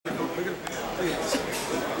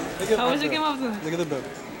How much you came up to? Look at the bill.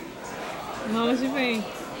 How much you paying?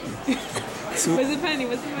 Where's the penny?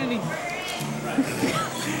 What's the penny?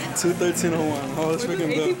 213.01. Oh, let's freaking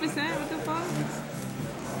bill. 18%? What the fuck?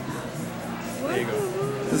 There you go.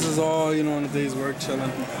 This is all, you know, on a day's work, chilling.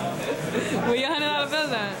 Where your $100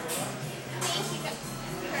 bills at?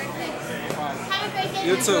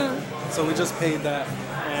 You too. So we just paid that,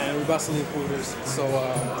 and we're about to leave Hooters. So,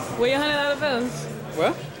 Where your $100 bills?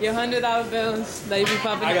 what? Your $100 bills that you be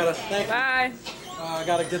popping I up. gotta thank you. Bye. I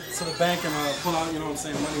gotta get to the bank and pull out, you know what I'm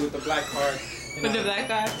saying, money with the black card. You With know, the black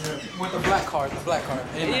card? With the black card,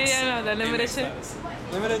 Yeah, the limited shit.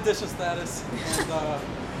 Limited edition status.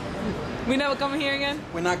 And, We never coming here again?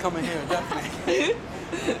 we're not coming here, definitely.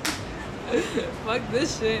 Fuck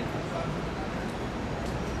this shit.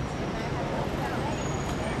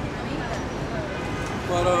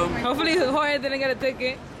 But, Hopefully Jorge didn't get a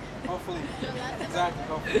ticket. hopefully. Exactly,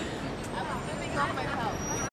 hopefully.